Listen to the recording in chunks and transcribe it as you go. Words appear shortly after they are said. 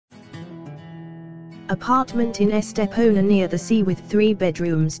Apartment in Estepona near the sea with 3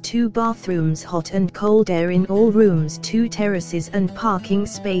 bedrooms, 2 bathrooms, hot and cold air in all rooms, 2 terraces and parking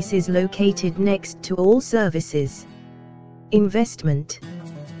spaces located next to all services. Investment.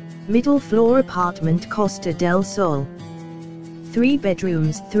 Middle floor apartment Costa del Sol. 3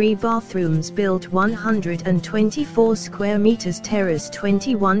 bedrooms, 3 bathrooms, built 124 square meters, terrace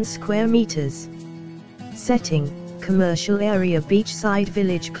 21 square meters. Setting: commercial area, beachside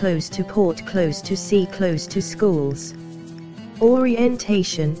village, close to port, close to sea, close to schools.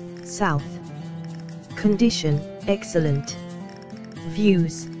 Orientation: south. Condition: excellent.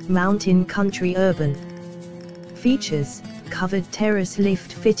 Views: mountain, country, urban. Features: covered terrace,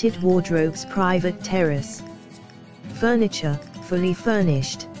 lift, fitted wardrobes, private terrace. Furniture: fully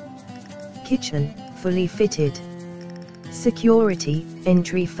furnished. Kitchen: fully fitted. Security: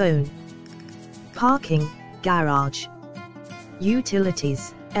 entry, phone. Parking: garage.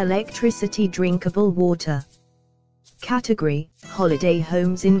 Utilities: electricity, drinkable water. Category: holiday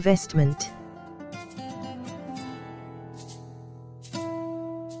homes investment.